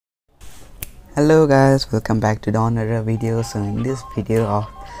Hello guys, welcome back to another video. So in this video of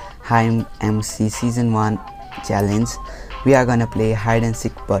Hive MC season 1 challenge, we are gonna play hide and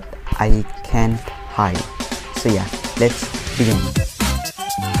seek, but I can't hide. So yeah, let's begin.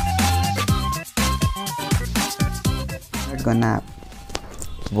 I'm not gonna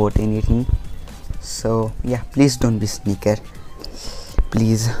vote anything, so yeah, please don't be sneaker,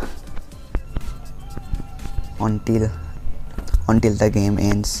 please, until the game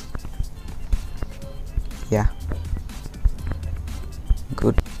ends. Yeah,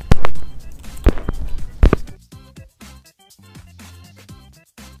 good.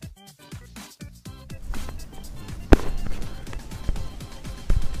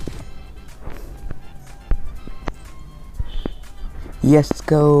 Let's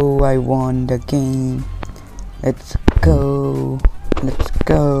go, I won the game. Let's go,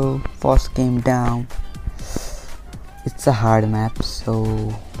 first game down. It's a hard map,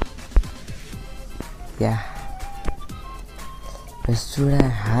 so yeah. Where should I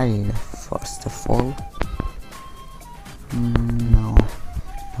hide first of all? No,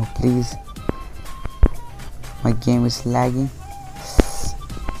 please. My game is lagging.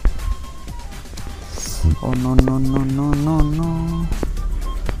 Oh no.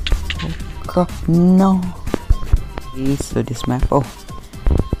 Oh god, no. So this map, oh,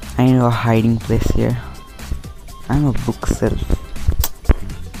 I know a hiding place here. I'm a bookshelf.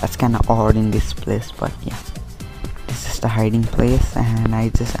 That's kind of odd in this place, but yeah, this is the hiding place, and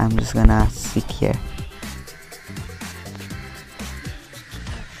I'm just gonna sit here.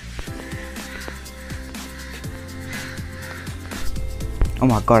 Oh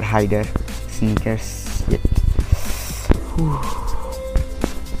my god, hider, sneakers, shit. Whew.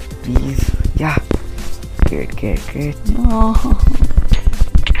 Please, yeah, great. No.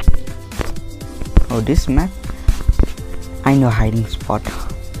 Oh, this map, I know hiding spot.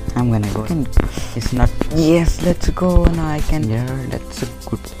 I'm gonna go. It's not. Yes, let's go. Now I can. Yeah, that's a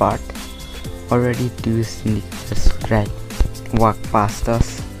good part. Already two sneakers right walk past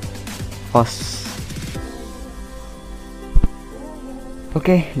us.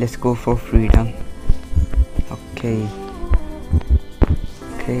 Okay, let's go for freedom. Okay,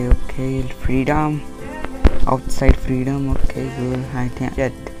 freedom. Outside freedom. Okay, good. I can't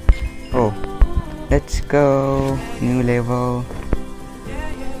yet. Oh, let's go. New level.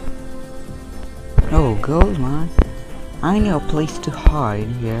 Oh, gold, man. I know a place to hide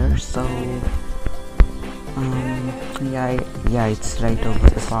here, so yeah, it's right over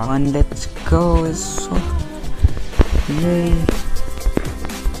the park. And let's go. So yay.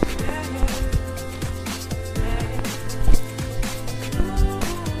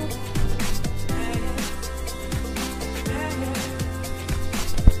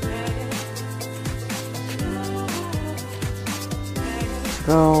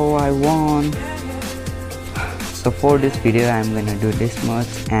 So I won. So for this video I'm gonna do this much,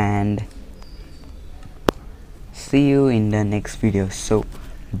 and see you in the next video. So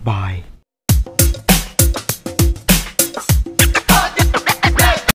bye.